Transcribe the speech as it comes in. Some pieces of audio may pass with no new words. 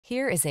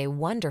Here is a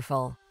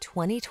wonderful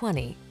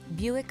 2020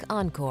 Buick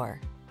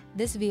Encore.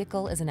 This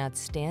vehicle is an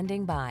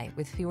outstanding buy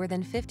with fewer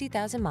than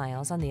 50,000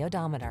 miles on the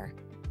odometer.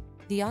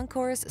 The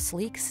Encore's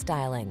sleek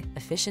styling,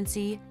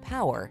 efficiency,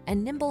 power,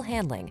 and nimble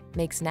handling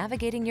makes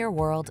navigating your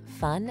world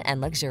fun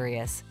and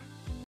luxurious.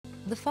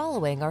 The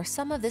following are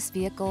some of this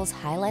vehicle's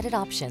highlighted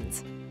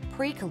options: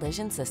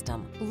 pre-collision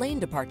system, lane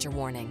departure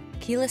warning,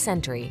 keyless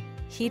entry,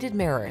 heated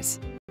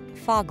mirrors,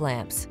 fog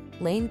lamps,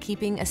 lane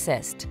keeping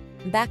assist,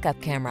 backup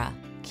camera,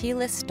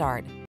 keyless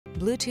start,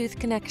 Bluetooth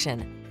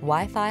connection,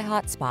 Wi-Fi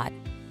hotspot.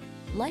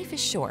 Life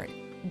is short.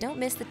 Don't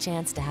miss the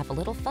chance to have a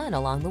little fun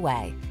along the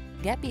way.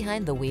 Get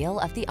behind the wheel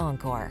of the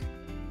Encore.